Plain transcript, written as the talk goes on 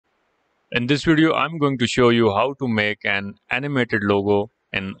In this video, I'm going to show you how to make an animated logo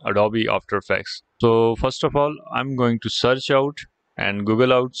in Adobe After Effects. So first of all, I'm going to search out and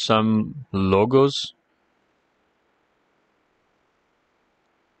Google out some logos.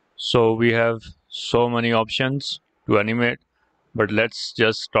 So we have so many options to animate, but let's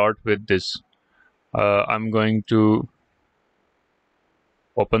just start with this. I'm going to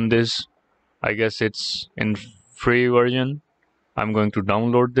open this. I guess it's in free version. I'm going to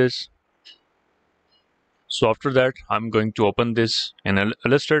download this. So after that, I'm going to open this in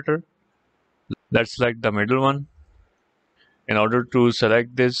Illustrator. Let's select the middle one. In order to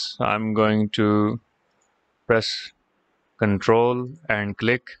select this, I'm going to press Control and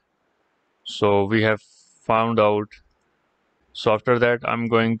click. So we have found out. So after that, I'm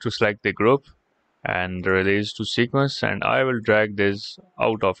going to select the group and release to sequence, and I will drag this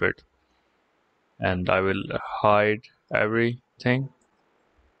out of it. And I will hide everything.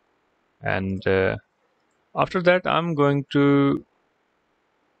 And after that, I'm going to,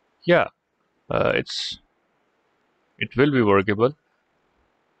 yeah, it will be workable.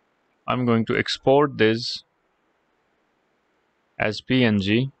 I'm going to export this as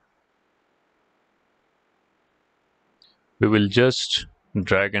PNG. We will just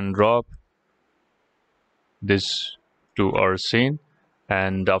drag and drop this to our scene,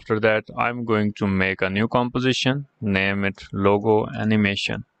 and after that I'm going to make a new composition, name it logo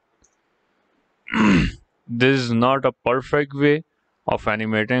animation. This is not a perfect way of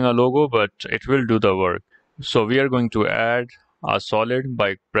animating a logo, but it will do the work. So we are going to add a solid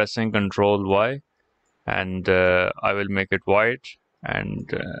by pressing Ctrl Y, and I will make it white, and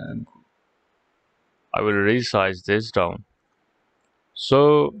I will resize this down.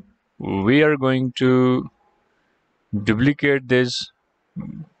 So we are going to duplicate this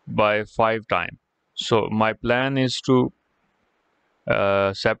by 5 times. So my plan is to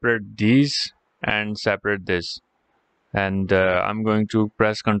separate these and separate this, and I'm going to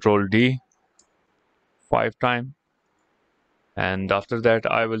press Ctrl D 5 times, and after that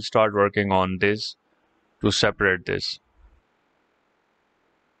I will start working on this to separate this.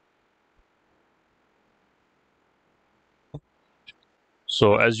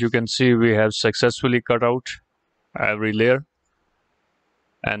 So as you can see, we have successfully cut out every layer,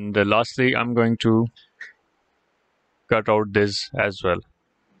 and lastly I'm going to cut out this as well.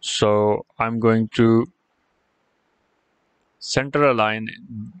 So I'm going to center align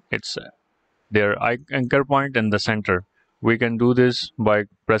its their anchor point in the center. We can do this by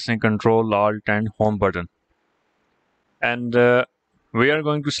pressing Ctrl, Alt, and Home button. And we are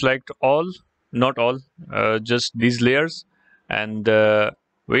going to select all, not all, just these layers, and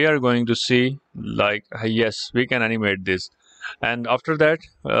we are going to see like yes, we can animate this. And after that,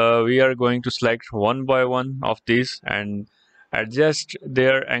 we are going to select one by one of these and adjust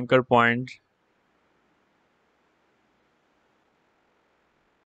their anchor point.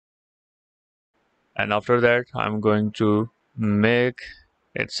 And after that, I'm going to make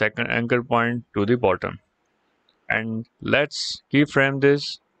its second anchor point to the bottom. And let's keyframe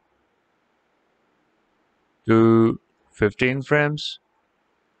this to 15 frames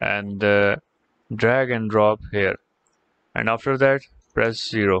and drag and drop here. And after that, press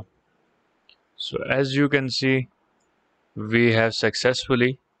 0. So as you can see, we have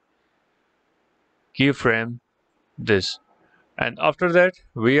successfully keyframe this. And after that,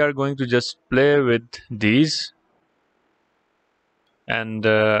 we are going to just play with these, and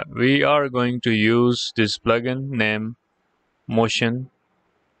we are going to use this plugin named Motion,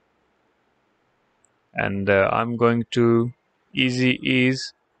 and I'm going to easy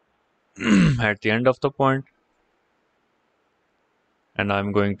ease at the end of the point, and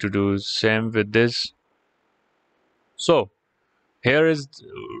I'm going to do same with this. So here is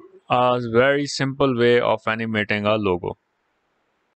a very simple way of animating a logo.